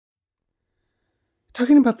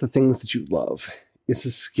Talking about the things that you love is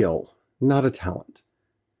a skill, not a talent.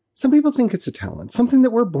 Some people think it's a talent, something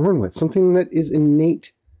that we're born with, something that is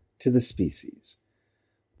innate to the species.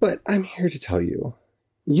 But I'm here to tell you,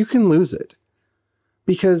 you can lose it.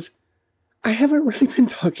 Because I haven't really been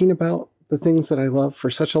talking about the things that I love for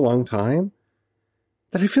such a long time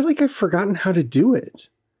that I feel like I've forgotten how to do it.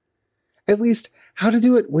 At least, how to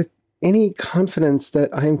do it with any confidence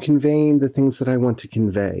that I am conveying the things that I want to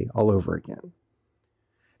convey all over again.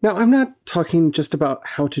 Now, I'm not talking just about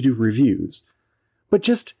how to do reviews, but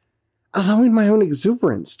just allowing my own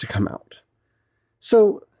exuberance to come out.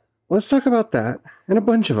 So, let's talk about that and a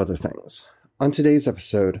bunch of other things on today's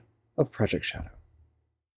episode of Project Shadow.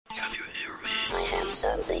 Can you hear me? I have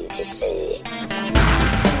something to say.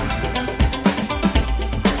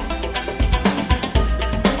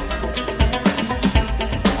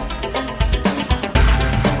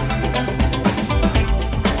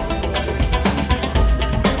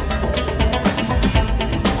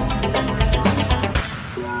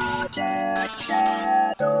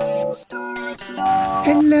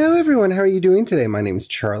 Hello everyone, how are you doing today? My name is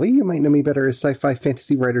Charlie. You might know me better as sci-fi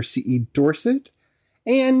fantasy writer C.E. Dorset.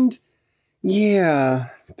 And yeah,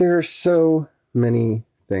 there are so many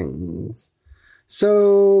things.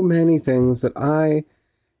 So many things that I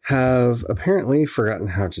have apparently forgotten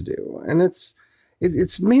how to do. And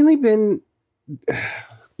it's mainly been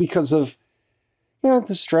because of,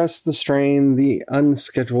 the stress, the strain, the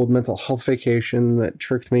unscheduled mental health vacation that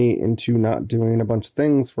tricked me into not doing a bunch of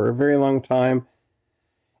things for a very long time.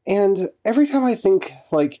 And every time I think,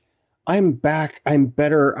 I'm back, I'm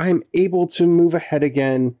better, I'm able to move ahead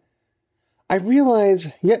again, I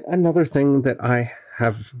realize yet another thing that I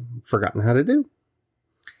have forgotten how to do.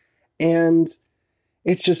 And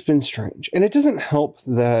it's just been strange. And it doesn't help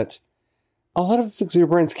that a lot of this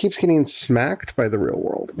exuberance keeps getting smacked by the real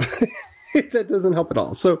world. That doesn't help at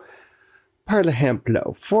all. So, par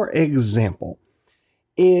ejemplo, for example,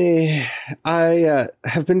 I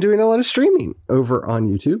have been doing a lot of streaming over on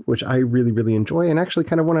YouTube, which I really, really enjoy, and actually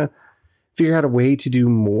kind of want to figure out a way to do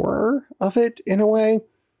more of it in a way.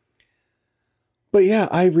 But yeah,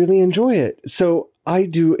 I really enjoy it. So I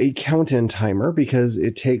do a count-in timer because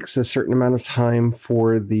it takes a certain amount of time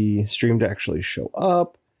for the stream to actually show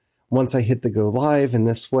up. Once I hit the go live in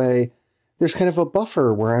this way, there's kind of a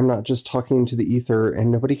buffer where I'm not just talking to the ether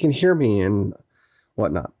and nobody can hear me and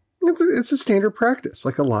whatnot. It's a standard practice,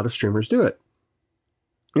 like a lot of streamers do it.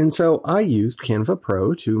 And so I used Canva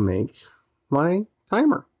Pro to make my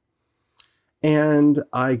timer. And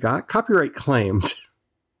I got copyright claimed,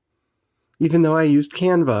 even though I used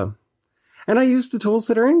Canva. And I used the tools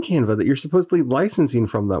that are in Canva that you're supposedly licensing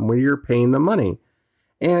from them, where you're paying them money.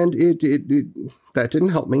 And that didn't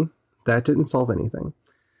help me. That didn't solve anything.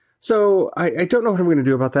 So I don't know what I'm going to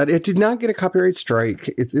do about that. It did not get a copyright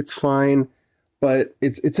strike. It's fine. But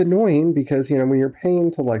it's annoying because, when you're paying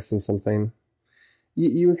to license something,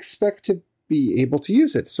 you expect to be able to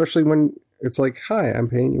use it, especially when it's like, hi, I'm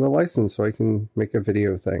paying you a license so I can make a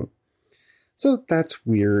video thing. So that's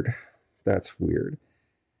weird. That's weird.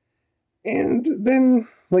 And then,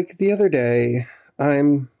 the other day,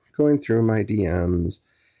 I'm going through my DMs,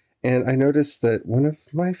 and I noticed that one of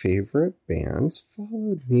my favorite bands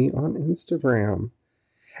followed me on Instagram.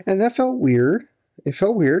 And that felt weird. It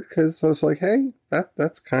felt weird because I was like, hey,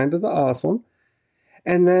 that's kind of the awesome.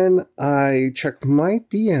 And then I checked my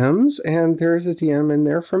DMs, and there's a DM in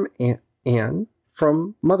there from Anne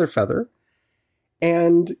from Motherfeather.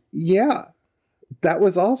 And yeah, that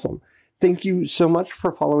was awesome. Thank you so much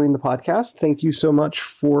for following the podcast. Thank you so much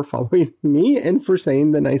for following me and for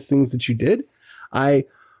saying the nice things that you did. I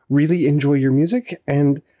really enjoy your music,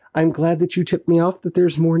 and I'm glad that you tipped me off that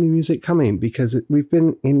there's more new music coming because we've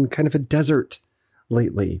been in kind of a desert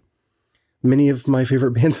lately. Many of my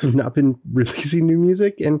favorite bands have not been releasing new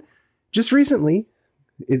music, and just recently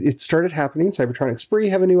it started happening. Cybertronic Spree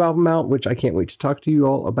have a new album out, which I can't wait to talk to you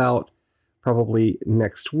all about probably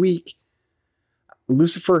next week.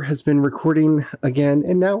 Lucifer has been recording again,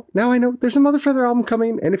 and now I know there's a Motherfeather album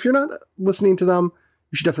coming, and if you're not listening to them,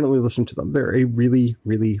 you should definitely listen to them. They're a really,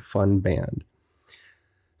 really fun band.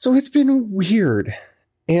 So it's been weird,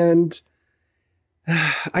 and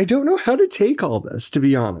I don't know how to take all this, to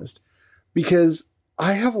be honest, because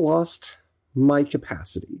I have lost my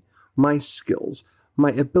capacity, my skills,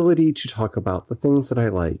 my ability to talk about the things that I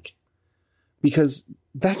like, because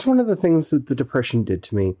that's one of the things that the depression did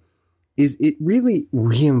to me, is it really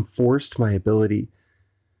reinforced my ability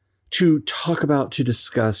to talk about, to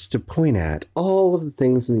discuss, to point at all of the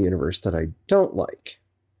things in the universe that I don't like.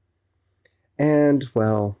 And,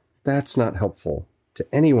 well, that's not helpful to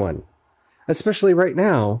anyone, especially right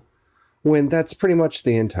now when that's pretty much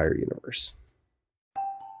the entire universe.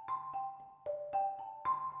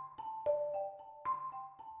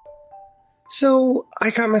 So I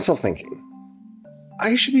got myself thinking,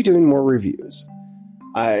 I should be doing more reviews.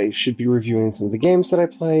 I should be reviewing some of the games that I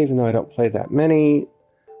play, even though I don't play that many.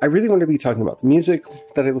 I really want to be talking about the music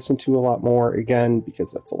that I listen to a lot more again,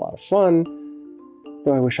 because that's a lot of fun.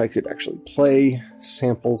 Though I wish I could actually play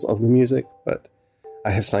samples of the music, but I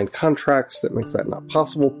have signed contracts that makes that not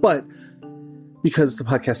possible. But because the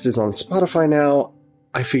podcast is on Spotify now,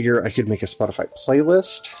 I figure I could make a Spotify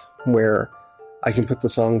playlist where I can put the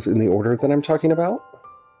songs in the order that I'm talking about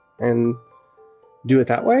and do it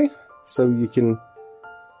that way. So you can,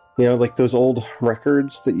 like those old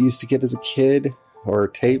records that you used to get as a kid, or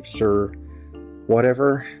tapes or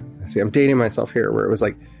whatever. See, I'm dating myself here, where it was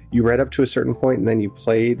like you read up to a certain point and then you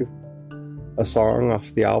played a song off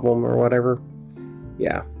the album or whatever.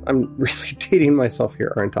 Yeah, I'm really dating myself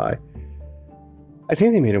here, aren't I? I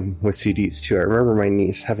think they made them with CDs too. I remember my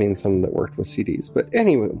niece having some that worked with CDs. But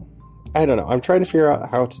anyway, I don't know. I'm trying to figure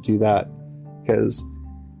out how to do that, because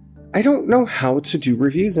I don't know how to do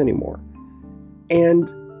reviews anymore. And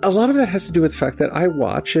a lot of that has to do with the fact that I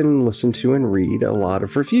watch and listen to and read a lot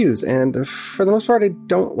of reviews. And for the most part, I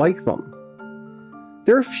don't like them.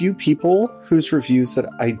 There are a few people whose reviews that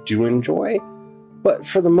I do enjoy, but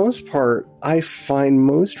for the most part, I find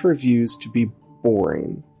most reviews to be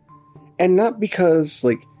boring. And not because,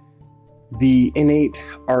 the innate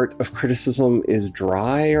art of criticism is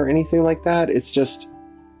dry or anything like that. It's just,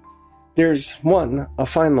 there's, a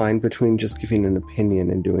fine line between just giving an opinion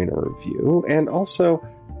and doing a review, and also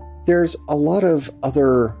there's a lot of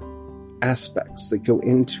other aspects that go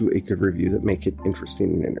into a good review that make it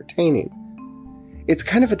interesting and entertaining. It's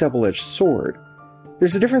kind of a double-edged sword.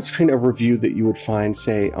 There's a difference between a review that you would find,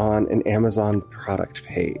 say, on an Amazon product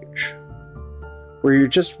page, where you're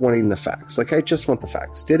just wanting the facts. I just want the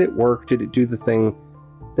facts. Did it work? Did it do the thing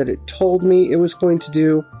that it told me it was going to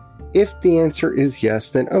do? If the answer is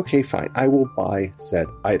yes, then okay, fine. I will buy said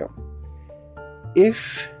item.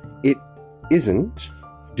 If it isn't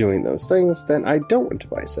doing those things, then I don't want to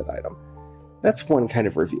buy said item. That's one kind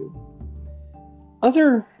of review.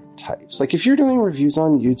 Other types, if you're doing reviews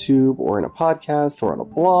on YouTube or in a podcast or on a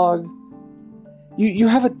blog, you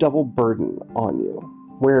have a double burden on you,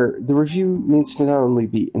 where the review needs to not only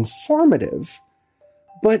be informative,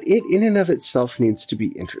 but it in and of itself needs to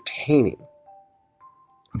be entertaining.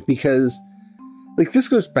 Because, this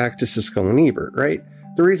goes back to Siskel and Ebert, right?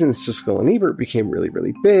 The reason Siskel and Ebert became really,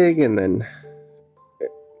 really big, and then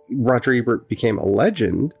Roger Ebert became a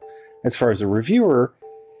legend as far as a reviewer,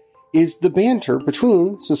 is the banter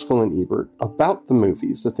between Siskel and Ebert about the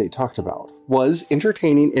movies that they talked about was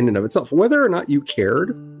entertaining in and of itself. Whether or not you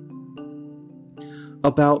cared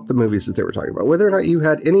about the movies that they were talking about, whether or not you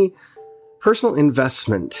had any personal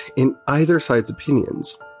investment in either side's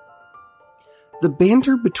opinions, the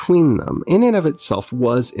banter between them in and of itself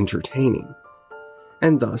was entertaining,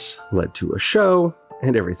 and thus led to a show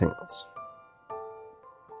and everything else.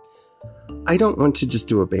 I don't want to just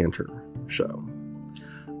do a banter show.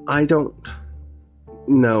 I don't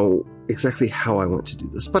know exactly how I want to do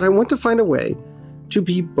this, but I want to find a way to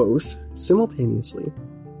be both simultaneously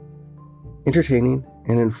entertaining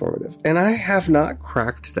and informative. And I have not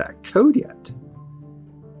cracked that code yet.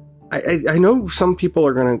 I know some people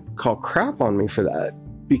are going to call crap on me for that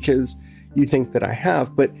because you think that I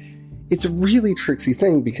have, but it's a really tricksy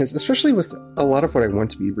thing, because especially with a lot of what I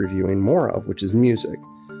want to be reviewing more of, which is music,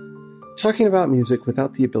 talking about music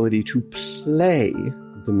without the ability to play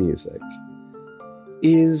the music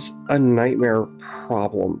is a nightmare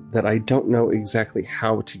problem that I don't know exactly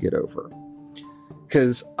how to get over.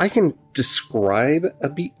 Because I can describe a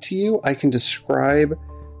beat to you, I can describe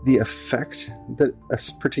the effect that a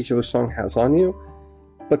particular song has on you,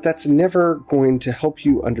 but that's never going to help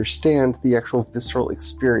you understand the actual visceral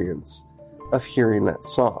experience of hearing that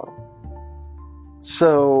song.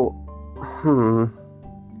 So,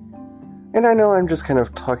 and I know I'm just kind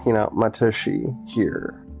of talking out my tushy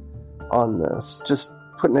here on this, just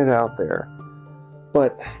putting it out there.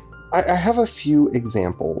 But I have a few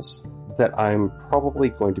examples that I'm probably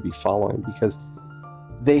going to be following because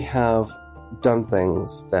they have done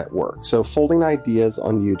things that work. So Folding Ideas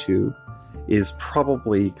on YouTube is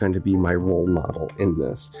probably going to be my role model in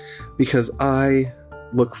this, because I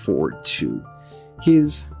look forward to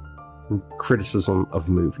his criticism of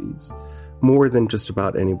movies more than just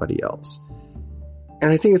about anybody else.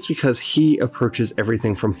 And I think it's because he approaches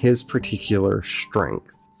everything from his particular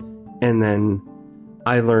strength. And then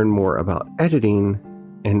I learn more about editing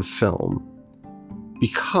and film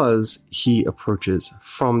because he approaches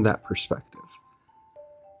from that perspective.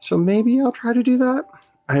 So maybe I'll try to do that.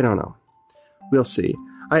 I don't know. We'll see.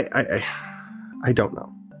 I don't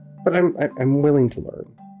know, but I'm willing to learn.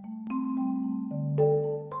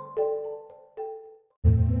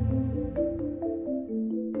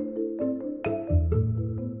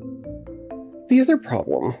 The other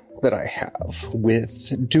problem that I have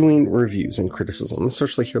with doing reviews and criticism,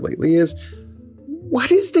 especially here lately, is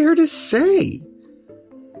what is there to say?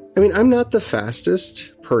 I mean, I'm not the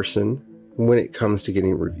fastest person when it comes to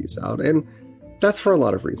getting reviews out, and that's for a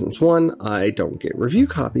lot of reasons. One, I don't get review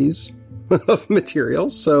copies of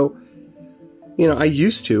materials, so, I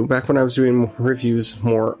used to, back when I was doing reviews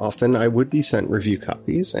more often, I would be sent review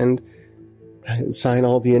copies, and sign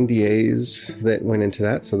all the NDAs that went into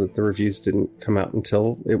that so that the reviews didn't come out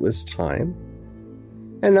until it was time.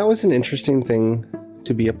 And that was an interesting thing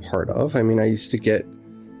to be a part of. I mean, I used to get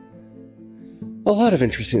a lot of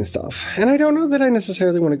interesting stuff, and I don't know that I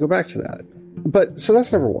necessarily want to go back to that. But, so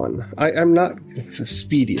that's number one. I'm not the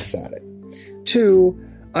speediest at it. Two,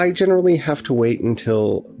 I generally have to wait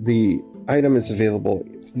until the item is available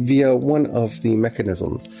via one of the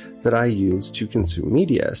mechanisms that I use to consume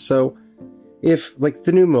media. So, if, like,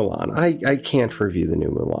 the new Mulan, I can't review the new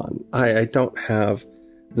Mulan. I don't have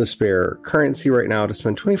the spare currency right now to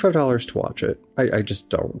spend $25 to watch it. I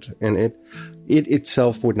just don't. And it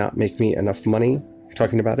itself would not make me enough money.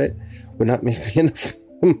 Talking about it would not make me enough,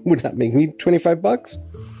 would not make me $25.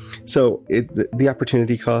 So the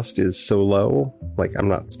opportunity cost is so low, like, I'm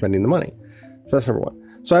not spending the money. So that's number one.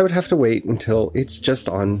 So I would have to wait until it's just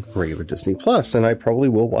on regular Disney Plus, and I probably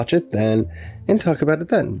will watch it then and talk about it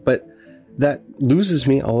then. But that loses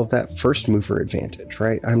me all of that first mover advantage,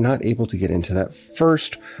 right? I'm not able to get into that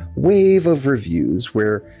first wave of reviews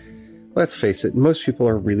where, let's face it, most people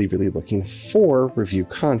are really, really looking for review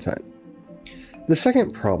content. The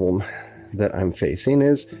second problem that I'm facing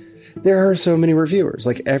is there are so many reviewers.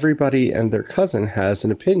 Like, everybody and their cousin has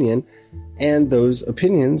an opinion, and those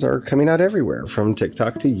opinions are coming out everywhere, from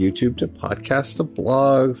TikTok to YouTube to podcasts to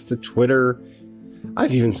blogs to Twitter.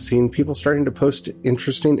 I've even seen people starting to post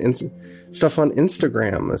interesting stuff on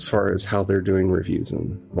Instagram as far as how they're doing reviews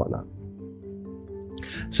and whatnot.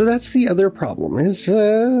 So that's the other problem is,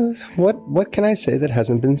 what can I say that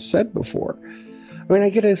hasn't been said before? I mean, I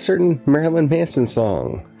get a certain Marilyn Manson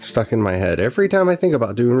song stuck in my head every time I think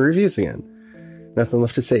about doing reviews again. Nothing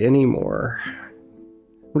left to say anymore.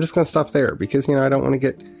 I'm just going to stop there because, I don't want to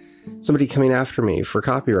get somebody coming after me for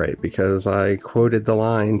copyright because I quoted the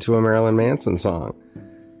line to a Marilyn Manson song.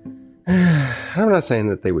 I'm not saying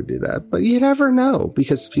that they would do that, but you never know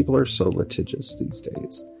because people are so litigious these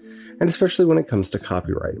days. And especially when it comes to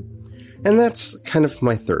copyright. And that's kind of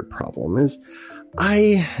my third problem is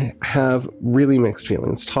I have really mixed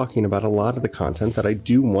feelings talking about a lot of the content that I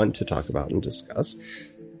do want to talk about and discuss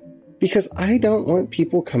because I don't want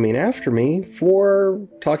people coming after me for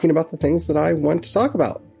talking about the things that I want to talk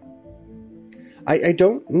about. I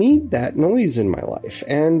don't need that noise in my life,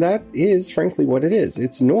 and that is frankly what it is.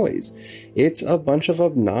 It's noise. It's a bunch of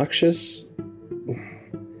obnoxious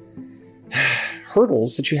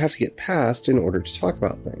hurdles that you have to get past in order to talk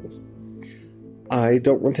about things. I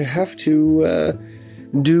don't want to have to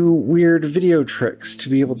do weird video tricks to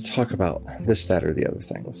be able to talk about this, that, or the other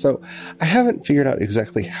thing. So I haven't figured out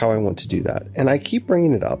exactly how I want to do that, and I keep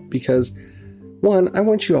bringing it up because, one, I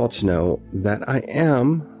want you all to know that I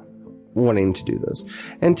am wanting to do this,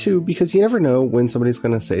 and two, because you never know when somebody's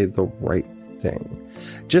going to say the right thing.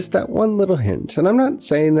 Just that one little hint. And I'm not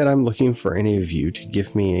saying that I'm looking for any of you to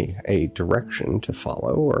give me a direction to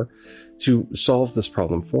follow or to solve this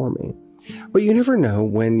problem for me. But you never know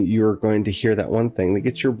when you're going to hear that one thing that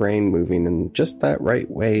gets your brain moving in just that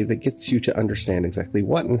right way that gets you to understand exactly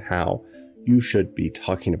what and how you should be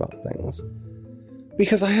talking about things.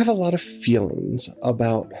 Because I have a lot of feelings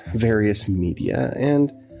about various media,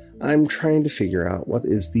 and I'm trying to figure out what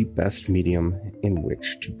is the best medium in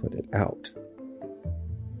which to put it out.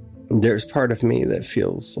 There's part of me that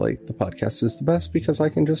feels like the podcast is the best because I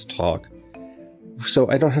can just talk. So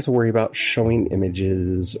I don't have to worry about showing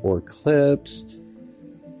images or clips.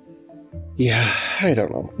 Yeah, I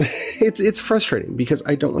don't know. It's frustrating because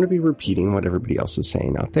I don't want to be repeating what everybody else is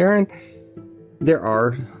saying out there. And there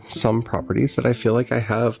are some properties that I feel like I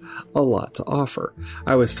have a lot to offer.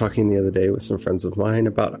 I was talking the other day with some friends of mine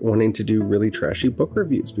about wanting to do really trashy book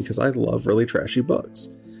reviews because I love really trashy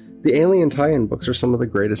books. The Alien tie-in books are some of the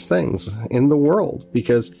greatest things in the world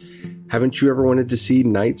because haven't you ever wanted to see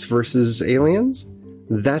knights versus aliens?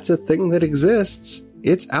 That's a thing that exists.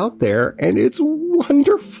 It's out there and it's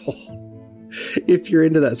wonderful if you're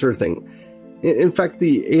into that sort of thing. In fact,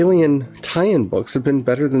 the Alien tie-in books have been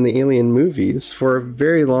better than the Alien movies for a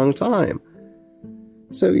very long time.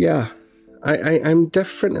 So yeah, I'm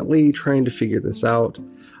definitely trying to figure this out.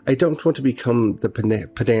 I don't want to become the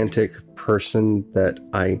pedantic person that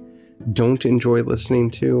I don't enjoy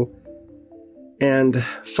listening to. And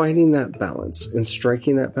finding that balance and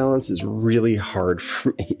striking that balance is really hard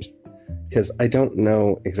for me because I don't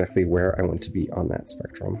know exactly where I want to be on that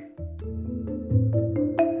spectrum.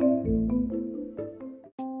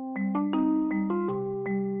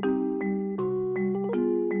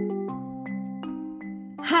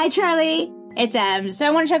 Hi, Charlie. It's so I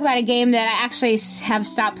want to talk about a game that I actually have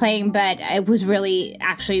stopped playing, but it was really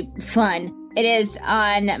actually fun. It is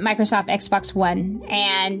on Microsoft Xbox One,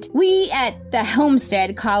 and we at the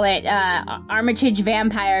Homestead call it Armitage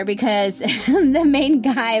Vampire because the main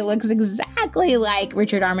guy looks exactly like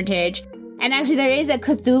Richard Armitage. And actually, there is a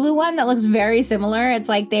Cthulhu one that looks very similar. It's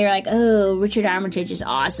like they're like, oh, Richard Armitage is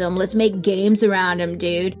awesome. Let's make games around him,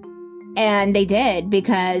 dude. And they did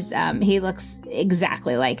because he looks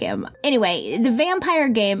exactly like him. Anyway, the vampire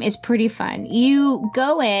game is pretty fun. You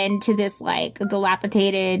go into this like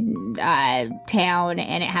dilapidated town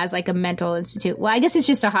and it has like a mental institute. Well, I guess it's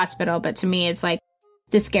just a hospital, but to me it's like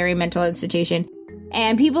the scary mental institution.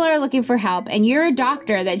 And people are looking for help and you're a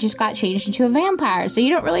doctor that just got changed into a vampire. So you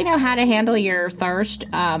don't really know how to handle your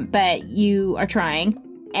thirst, but you are trying.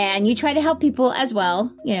 And you try to help people as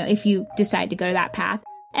well, you know, if you decide to go to that path.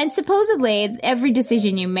 And supposedly, every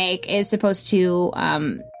decision you make is supposed to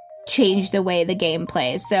change the way the game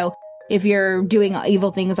plays. So if you're doing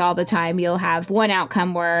evil things all the time, you'll have one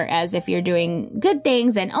outcome, whereas if you're doing good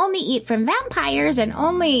things and only eat from vampires and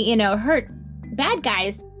only, you know, hurt bad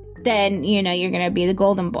guys, then, you know, you're going to be the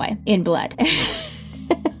golden boy in blood.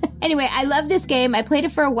 Anyway, I love this game. I played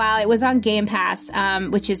it for a while. It was on Game Pass,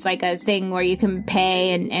 which is like a thing where you can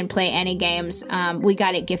pay and play any games. We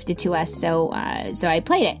got it gifted to us, so I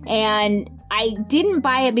played it. And I didn't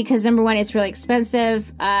buy it because, number one, it's really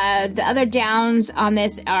expensive. The other downs on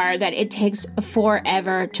this are that it takes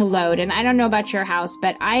forever to load. And I don't know about your house,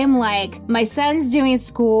 but I am like, my son's doing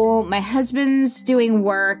school, my husband's doing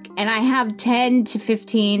work, and I have 10 to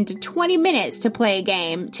 15 to 20 minutes to play a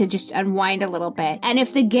game to just unwind a little bit. And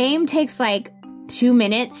if the game takes like 2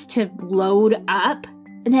 minutes to load up,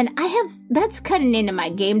 then that's cutting into my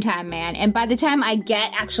game time, man. And by the time I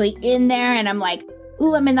get actually in there and I'm like,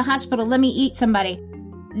 ooh, I'm in the hospital, let me eat somebody,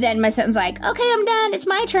 then my son's like, okay, I'm done, it's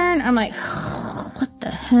my turn. I'm like, what the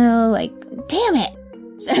hell? Like, damn it.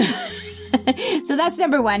 So that's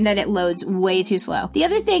number one, that it loads way too slow. The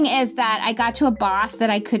other thing is that I got to a boss that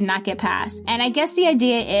I could not get past. And I guess the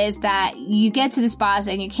idea is that you get to this boss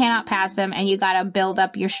and you cannot pass him and you gotta build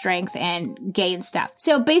up your strength and gain stuff.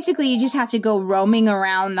 So basically you just have to go roaming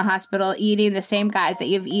around the hospital eating the same guys that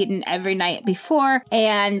you've eaten every night before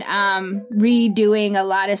and redoing a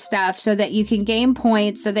lot of stuff so that you can gain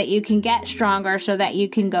points, so that you can get stronger, so that you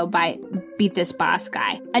can go beat this boss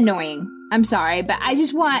guy. Annoying. I'm sorry, but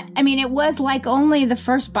it was like only the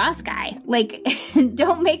first boss guy. Like,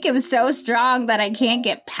 don't make him so strong that I can't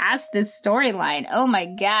get past this storyline. Oh my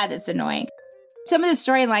god, that's annoying. Some of the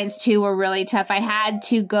storylines, too, were really tough. I had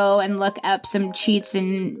to go and look up some cheats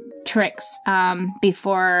and tricks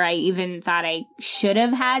before I even thought I should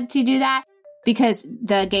have had to do that, because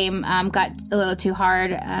the game got a little too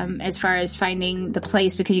hard as far as finding the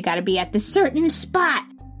place, because you got to be at this certain spot.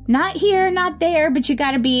 Not here, not there, but you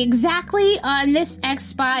gotta be exactly on this X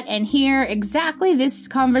spot and hear exactly this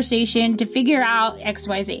conversation to figure out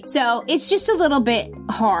XYZ. So it's just a little bit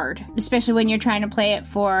hard, especially when you're trying to play it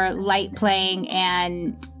for light playing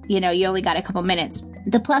and, you know, you only got a couple minutes.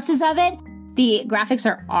 The pluses of it, the graphics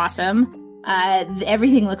are awesome.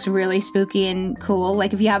 Everything looks really spooky and cool.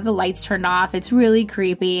 Like, if you have the lights turned off, it's really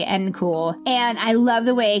creepy and cool. And I love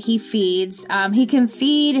the way he feeds. He can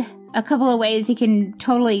feed a couple of ways. He can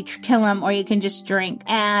totally kill him, or you can just drink.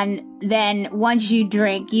 And then once you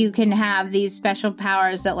drink, you can have these special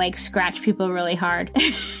powers that like scratch people really hard.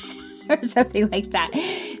 Or something like that.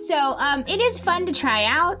 So, it is fun to try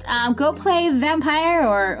out. Go play Vampire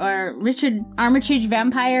or Richard Armitage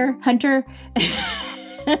Vampire Hunter.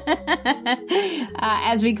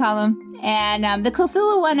 As we call him. And the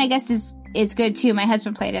Cthulhu one, I guess, is good too. My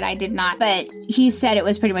husband played it, I did not. But he said it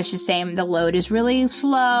was pretty much the same. The load is really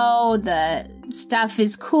slow, the stuff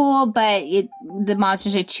is cool, but the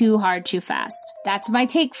monsters are too hard, too fast. That's my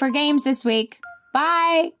take for games this week.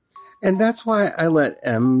 Bye! And that's why I let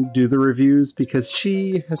Em do the reviews, because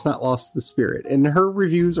she has not lost the spirit, and her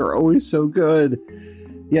reviews are always so good.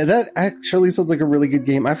 Yeah, that actually sounds like a really good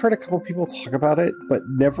game. I've heard a couple people talk about it, but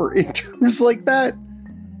never in terms like that.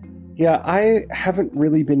 Yeah, I haven't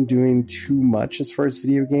really been doing too much as far as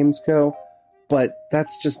video games go, but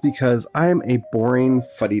that's just because I'm a boring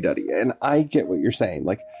fuddy-duddy, and I get what you're saying.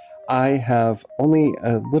 Like, I have only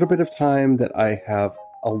a little bit of time that I have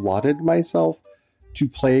allotted myself to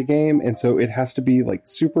play a game, and so it has to be like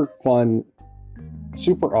super fun,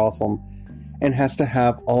 super awesome, and has to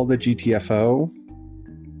have all the GTFO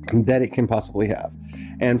that it can possibly have.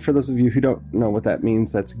 And for those of you who don't know what that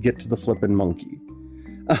means, that's get to the flippin' monkey.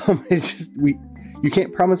 It's just, you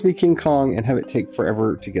can't promise me King Kong and have it take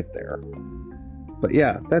forever to get there. But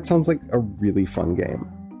yeah, that sounds like a really fun game.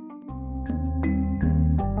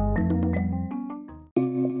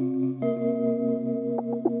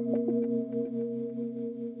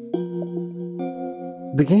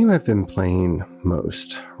 The game I've been playing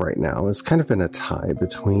most right now has kind of been a tie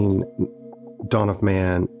between Dawn of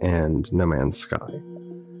Man and No Man's Sky.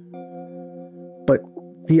 But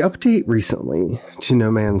the update recently to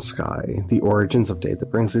No Man's Sky, the Origins update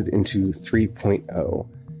that brings it into 3.0,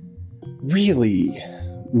 really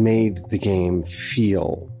made the game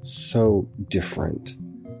feel so different.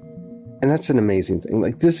 And that's an amazing thing.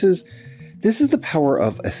 Like, this is the power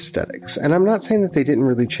of aesthetics. And I'm not saying that they didn't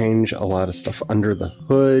really change a lot of stuff under the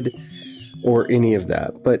hood or any of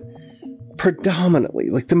that, but predominantly,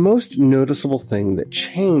 like, the most noticeable thing that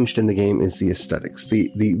changed in the game is the aesthetics.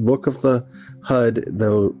 The look of the HUD,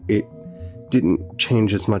 though it didn't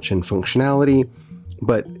change as much in functionality,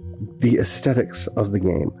 but the aesthetics of the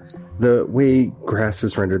game, the way grass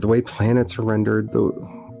is rendered, the way planets are rendered, the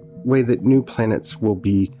way that new planets will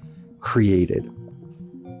be created,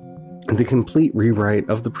 the complete rewrite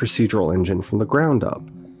of the procedural engine from the ground up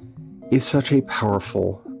is such a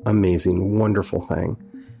powerful, amazing, wonderful thing.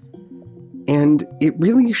 And it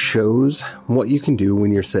really shows what you can do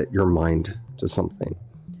when you set your mind to something.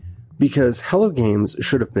 Because Hello Games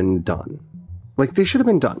should have been done. Like, they should have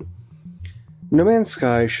been done. No Man's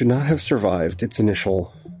Sky should not have survived its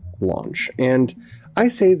initial launch. And I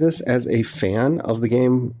say this as a fan of the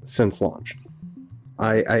game since launch.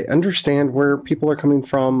 I understand where people are coming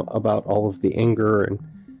from about all of the anger and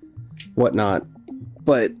whatnot,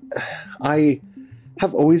 but I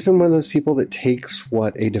have always been one of those people that takes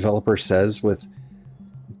what a developer says with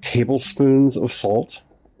tablespoons of salt,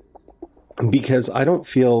 because I don't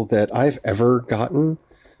feel that I've ever gotten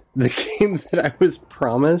the game that I was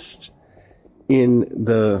promised in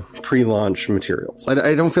the pre-launch materials.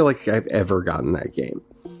 I don't feel like I've ever gotten that game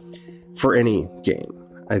for any game.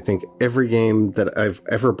 I think every game that I've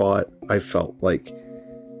ever bought, I felt like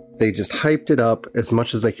they just hyped it up as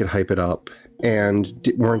much as they could hype it up and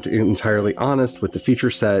weren't entirely honest with the feature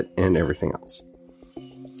set and everything else.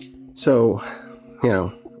 So, you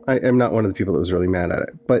know, I am not one of the people that was really mad at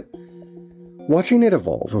it. But watching it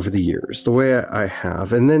evolve over the years, the way I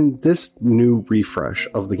have, and then this new refresh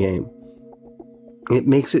of the game, it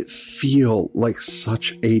makes it feel like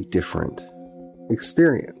such a different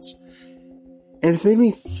experience. And it's made me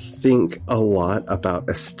think a lot about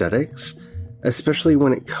aesthetics, especially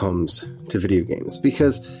when it comes to video games,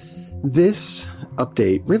 because this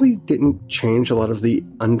update really didn't change a lot of the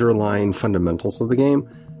underlying fundamentals of the game.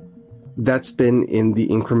 That's been in the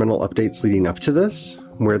incremental updates leading up to this,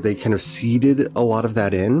 where they kind of seeded a lot of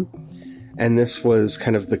that in. And this was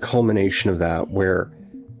kind of the culmination of that, where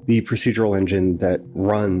the procedural engine that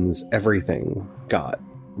runs everything got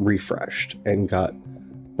refreshed and got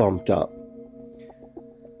bumped up.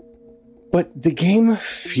 But the game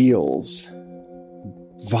feels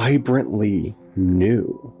vibrantly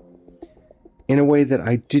new in a way that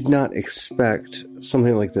I did not expect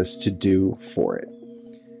something like this to do for it.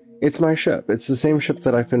 It's my ship. It's the same ship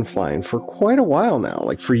that I've been flying for quite a while now,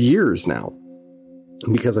 like for years now,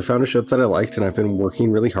 because I found a ship that I liked and I've been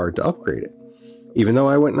working really hard to upgrade it. Even though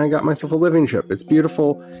I went and I got myself a living ship, it's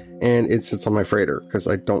beautiful and it sits on my freighter because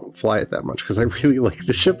I don't fly it that much because I really like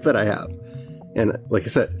the ship that I have. And like I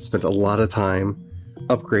said, spent a lot of time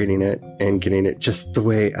upgrading it and getting it just the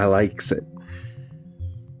way I likes it.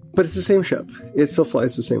 But it's the same ship. It still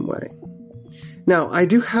flies the same way. Now, I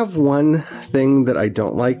do have one thing that I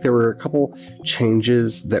don't like. There were a couple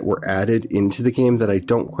changes that were added into the game that I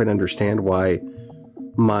don't quite understand why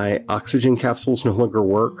my oxygen capsules no longer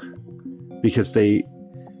work. Because the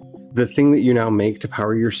thing that you now make to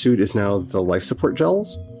power your suit is now the life support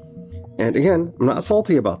gels. And again, I'm not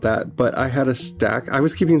salty about that, but I had a stack. I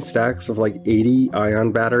was keeping stacks of like 80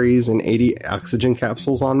 ion batteries and 80 oxygen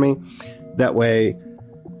capsules on me. That way,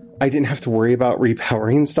 I didn't have to worry about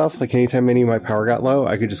repowering stuff. Like anytime any of my power got low,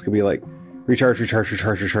 I could just be like, recharge.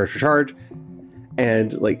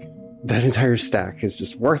 And like that entire stack is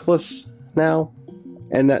just worthless now.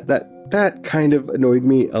 And that kind of annoyed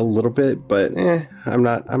me a little bit, but I'm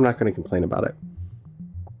not going to complain about it.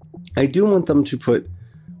 I do want them to put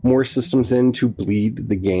more systems in to bleed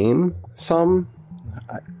the game some.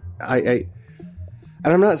 And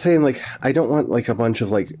I'm not saying like I don't want like a bunch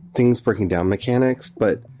of like things breaking down mechanics,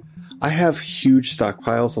 but I have huge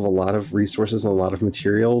stockpiles of a lot of resources and a lot of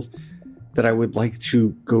materials that I would like to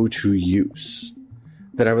go to use,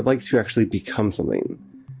 that I would like to actually become something.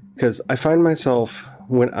 Because I find myself,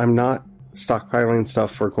 when I'm not stockpiling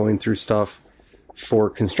stuff or going through stuff for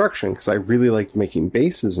construction, because I really like making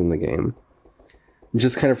bases in the game,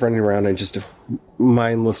 just kind of running around and just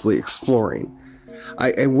mindlessly exploring.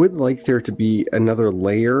 I would like there to be another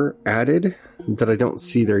layer added that I don't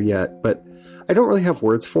see there yet, but I don't really have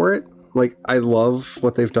words for it. Like, I love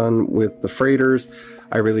what they've done with the freighters.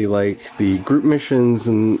 I really like the group missions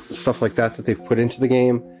and stuff like that they've put into the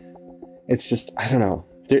game. It's just, I don't know.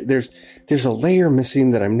 There's a layer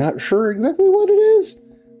missing that I'm not sure exactly what it is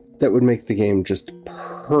that would make the game just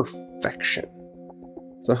perfection.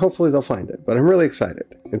 So hopefully they'll find it, but I'm really excited.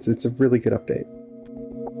 It's a really good update.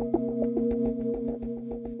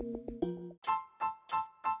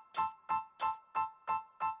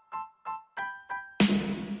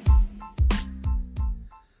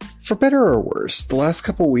 For better or worse, the last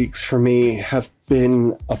couple weeks for me have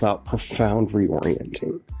been about profound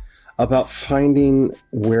reorienting, about finding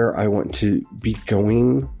where I want to be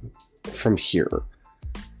going from here.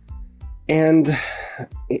 And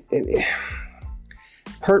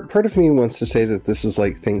part of me wants to say that this is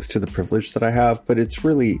like thanks to the privilege that I have, but it's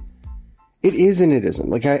really, it is and it isn't.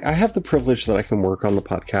 Like I have the privilege that I can work on the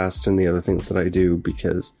podcast and the other things that I do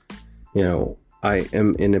because, you know, I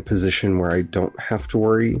am in a position where I don't have to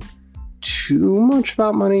worry too much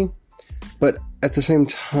about money, but at the same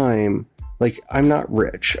time, like, I'm not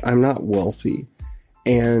rich, I'm not wealthy,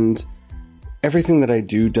 and everything that I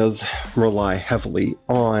do does rely heavily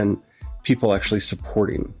on people actually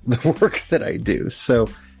supporting the work that I do. So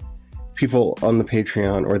people on the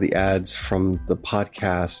Patreon or the ads from the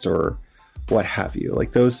podcast or what have you,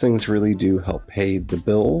 like, those things really do help pay the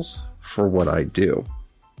bills for what I do.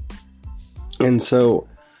 And so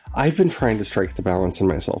I've been trying to strike the balance in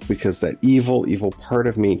myself because that evil part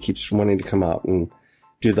of me keeps wanting to come out and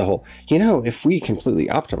do the whole, you know, if we completely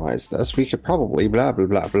optimize this, we could probably blah, blah,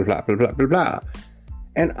 blah, blah, blah, blah, blah, blah, blah.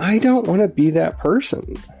 And I don't want to be that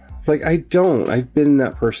person. Like, I don't. I've been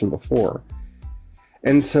that person before.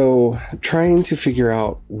 And so trying to figure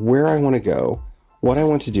out where I want to go, what I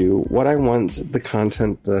want to do, what I want the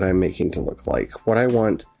content that I'm making to look like, what I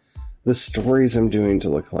want the stories I'm doing to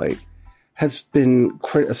look like, has been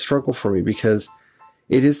quite a struggle for me because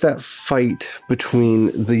it is that fight between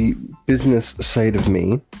the business side of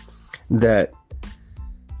me that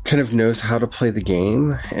kind of knows how to play the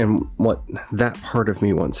game and what that part of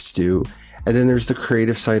me wants to do. And then there's the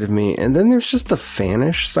creative side of me. And then there's just the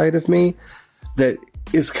fanish side of me that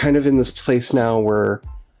is kind of in this place now where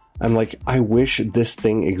I'm like, I wish this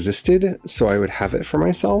thing existed so I would have it for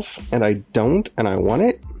myself. And I don't, and I want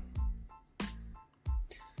it.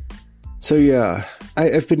 So yeah,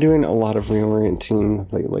 I've been doing a lot of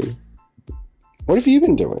reorienting lately. What have you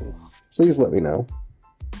been doing? Please let me know.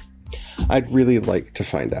 I'd really like to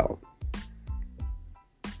find out.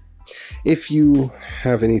 If you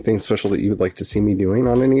have anything special that you would like to see me doing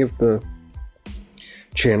on any of the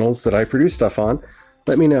channels that I produce stuff on,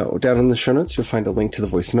 let me know. Down in the show notes, you'll find a link to the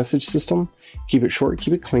voice message system. Keep it short,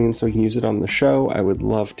 keep it clean so we can use it on the show. I would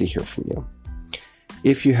love to hear from you.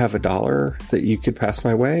 If you have $1 that you could pass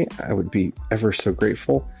my way, I would be ever so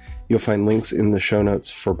grateful. You'll find links in the show notes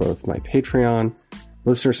for both my Patreon,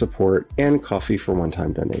 listener support, and coffee for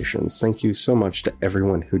one-time donations. Thank you so much to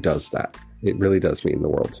everyone who does that. It really does mean the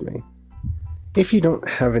world to me. If you don't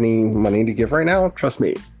have any money to give right now, trust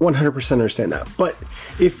me, 100% understand that. But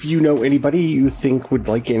if you know anybody you think would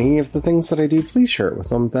like any of the things that I do, please share it with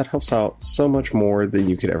them. That helps out so much more than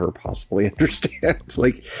you could ever possibly understand.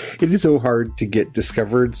 Like, it is so hard to get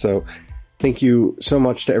discovered. So thank you so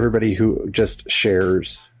much to everybody who just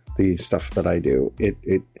shares the stuff that I do.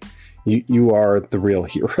 You are the real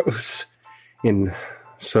heroes in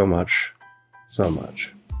so much.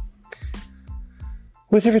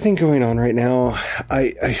 With everything going on right now,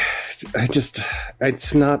 I just,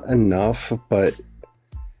 it's not enough, but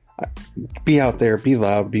be out there, be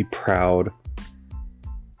loud, be proud.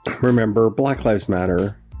 Remember, Black Lives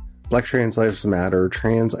Matter, Black trans lives matter,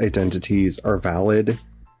 trans identities are valid.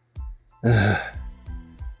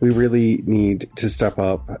 We really need to step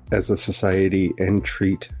up as a society and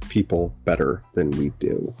treat people better than we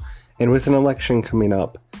do. And with an election coming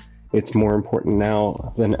up, it's more important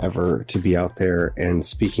now than ever to be out there and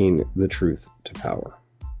speaking the truth to power.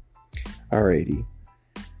 Alrighty.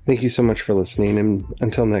 Thank you so much for listening, and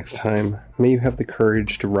until next time, may you have the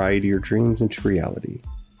courage to ride your dreams into reality.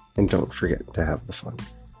 and don't forget to have the fun.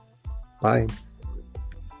 Bye.